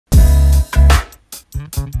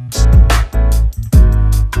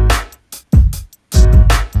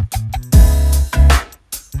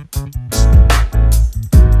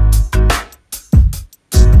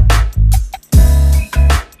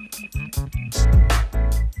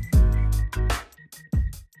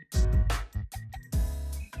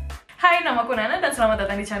Hai, namaku Nana dan selamat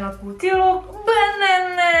datang di channelku Cilok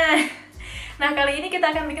Banana. Nah, kali ini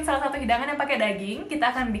kita akan bikin salah satu hidangan yang pakai daging.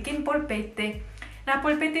 Kita akan bikin polpette. Nah,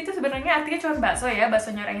 polpette itu sebenarnya artinya cuma bakso ya,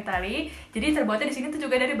 baksonya orang Italia. Jadi terbuatnya di sini tuh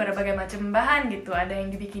juga dari berbagai macam bahan gitu. Ada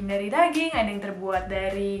yang dibikin dari daging, ada yang terbuat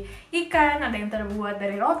dari ikan, ada yang terbuat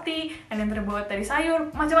dari roti, ada yang terbuat dari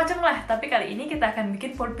sayur, macam-macam lah. Tapi kali ini kita akan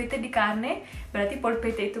bikin polpette di carne. Berarti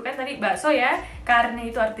polpette itu kan tadi bakso ya. Carne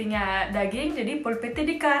itu artinya daging, jadi polpette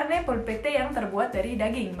di carne, polpette yang terbuat dari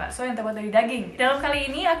daging, bakso yang terbuat dari daging. Dalam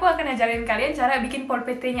kali ini aku akan ajarin kalian cara bikin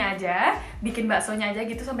polpette-nya aja, bikin baksonya aja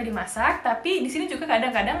gitu sampai dimasak. Tapi di sini juga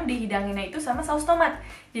kadang-kadang dihidanginnya itu sama saus tomat.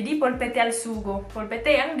 Jadi polpette al sugo,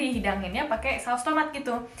 polpette yang dihidanginnya pakai saus tomat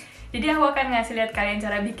gitu. Jadi aku akan ngasih lihat kalian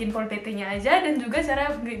cara bikin polpette-nya aja dan juga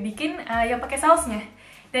cara bikin yang pakai sausnya.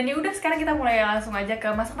 Dan yaudah, sekarang kita mulai langsung aja ke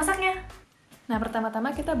masak-masaknya. Nah,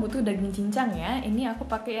 pertama-tama kita butuh daging cincang ya. Ini aku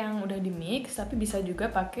pakai yang udah di mix, tapi bisa juga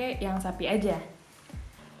pakai yang sapi aja.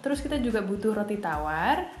 Terus kita juga butuh roti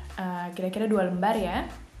tawar, kira-kira 2 lembar ya.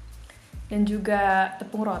 Dan juga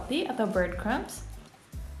tepung roti atau breadcrumbs,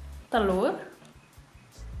 telur,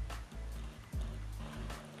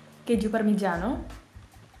 keju parmigiano,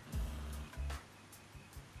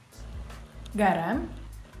 garam,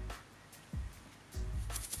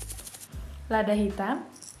 lada hitam,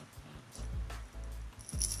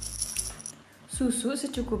 susu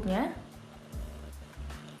secukupnya,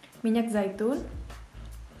 minyak zaitun,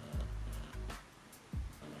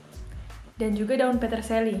 dan juga daun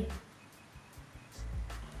peterseli.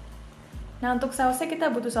 Nah, untuk sausnya kita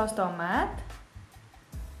butuh saus tomat,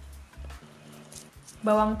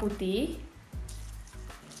 bawang putih,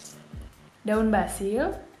 daun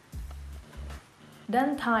basil,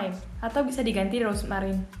 dan thyme, atau bisa diganti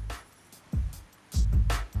rosemary.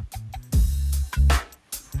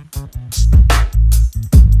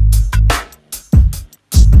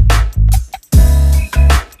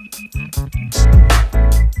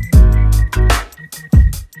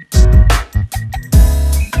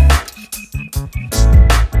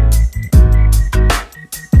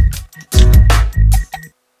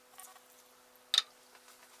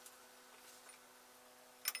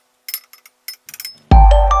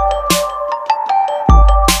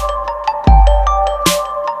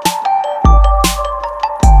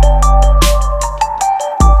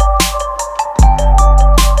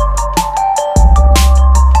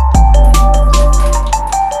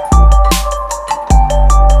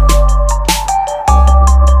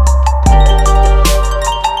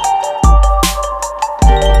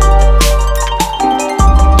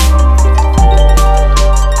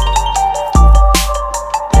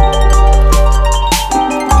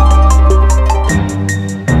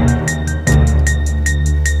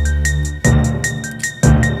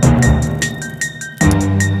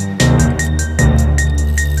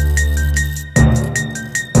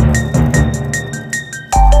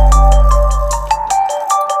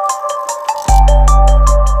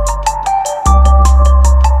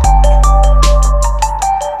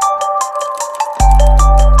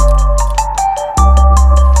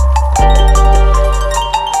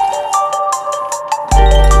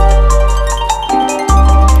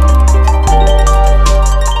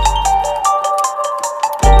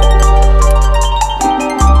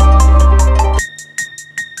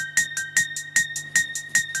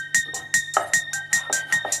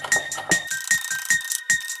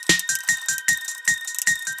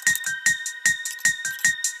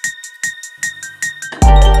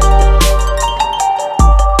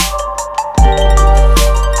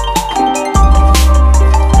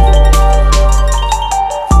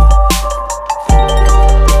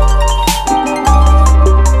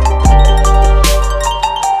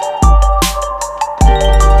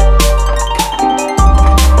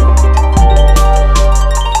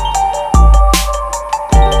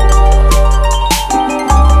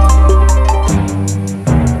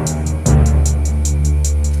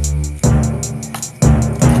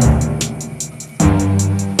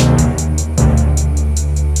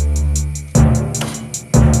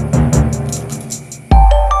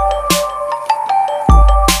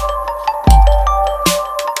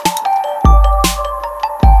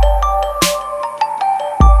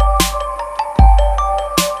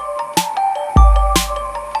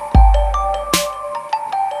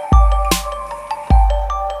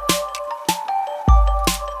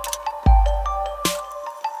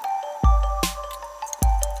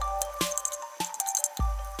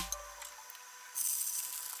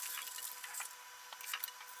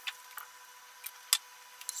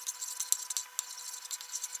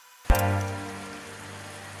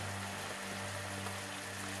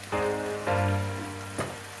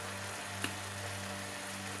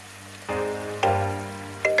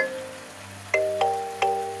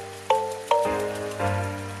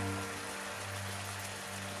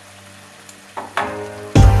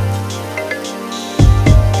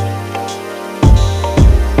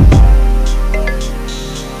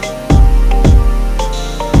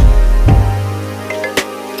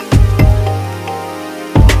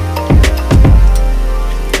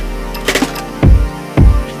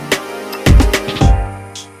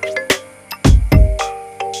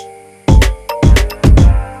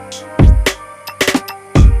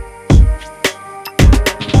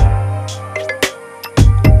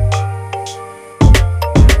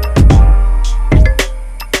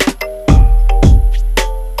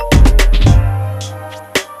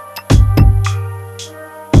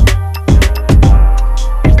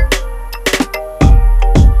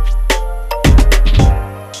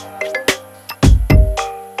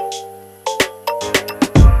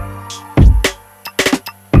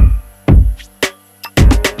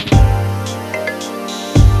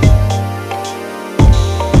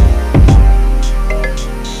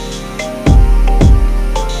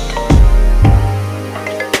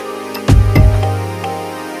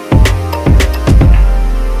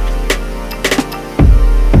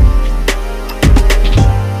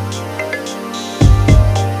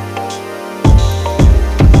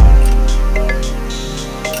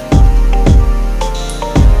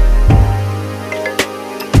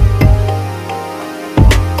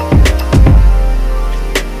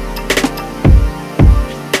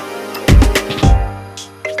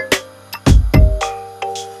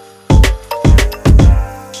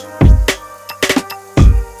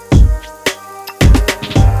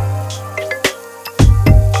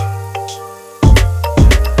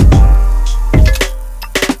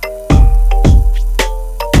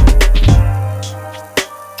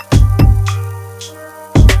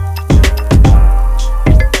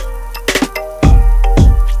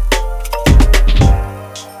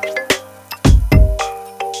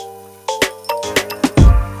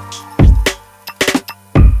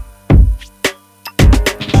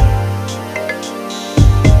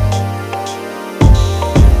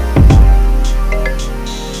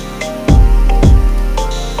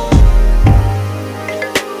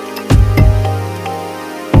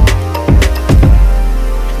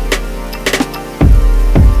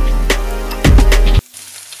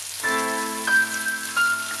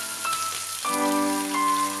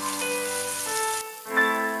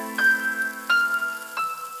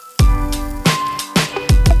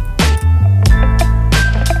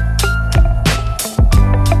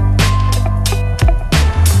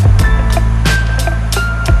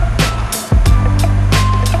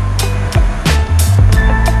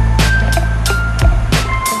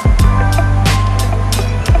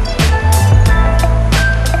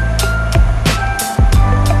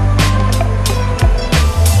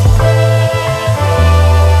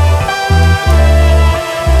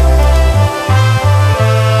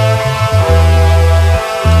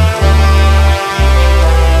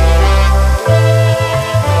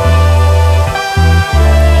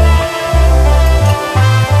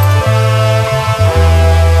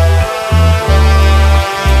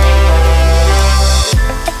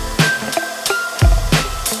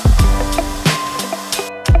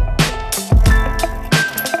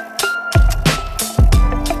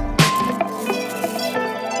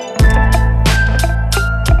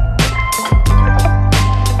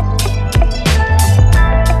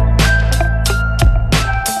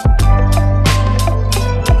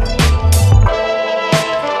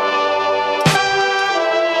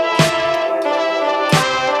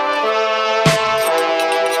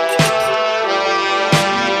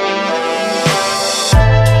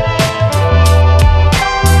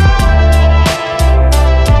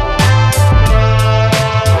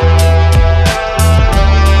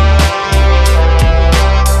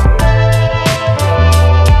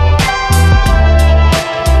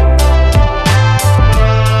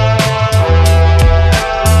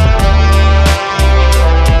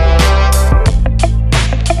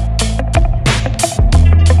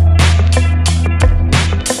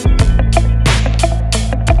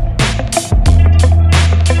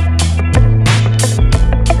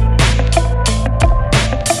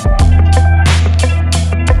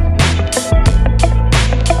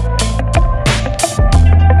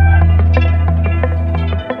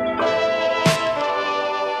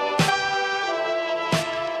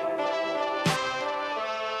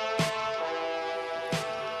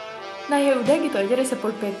 udah gitu aja resep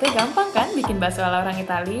polpette, gampang kan bikin bakso ala orang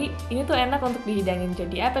Itali. Ini tuh enak untuk dihidangin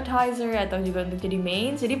jadi appetizer atau juga untuk jadi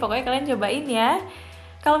main. Jadi pokoknya kalian cobain ya.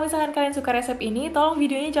 Kalau misalkan kalian suka resep ini, tolong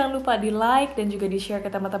videonya jangan lupa di like dan juga di share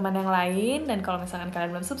ke teman-teman yang lain. Dan kalau misalkan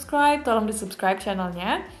kalian belum subscribe, tolong di subscribe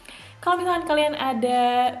channelnya. Kalau misalkan kalian ada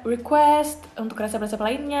request untuk resep-resep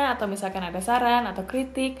lainnya, atau misalkan ada saran atau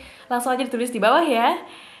kritik, langsung aja ditulis di bawah ya.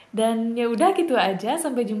 Dan ya udah gitu aja,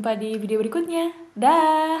 sampai jumpa di video berikutnya.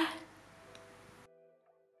 Dah!